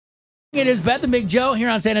It is Beth and Big Joe here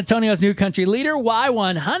on San Antonio's New Country Leader,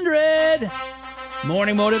 Y100.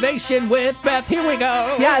 Morning motivation with Beth. Here we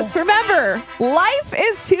go. Yes, remember, life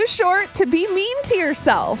is too short to be mean to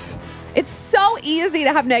yourself. It's so easy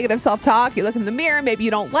to have negative self-talk. You look in the mirror, maybe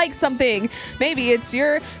you don't like something. Maybe it's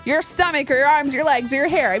your stomach or your arms, your legs, or your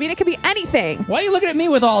hair. I mean, it could be anything. Why are you looking at me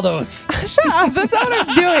with all those? Shut up. That's not what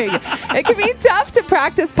I'm doing. It can be tough to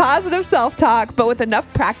practice positive self-talk, but with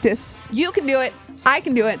enough practice, you can do it. I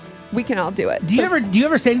can do it. We can all do it. Do you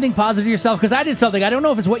ever say anything positive to yourself? Because I did something. I don't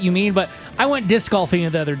know if it's what you mean, but I went disc golfing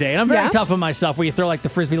the other day. And I'm very tough on myself where you throw like the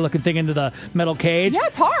frisbee looking thing into the metal cage. Yeah,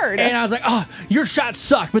 it's hard. And I was like, oh, your shot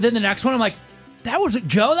sucked. But then the next one, I'm like, that was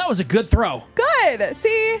a good throw. Good.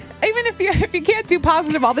 See, even if you can't do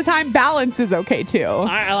positive all the time, balance is okay too.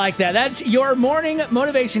 I like that. That's your morning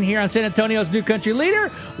motivation here on San Antonio's New Country Leader,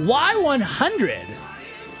 Y100.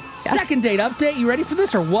 Yes. Second date update. You ready for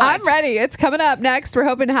this or what? I'm ready. It's coming up next. We're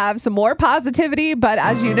hoping to have some more positivity, but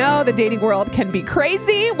as you know, the dating world can be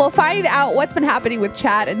crazy. We'll find out what's been happening with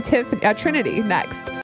Chad and Trinity next.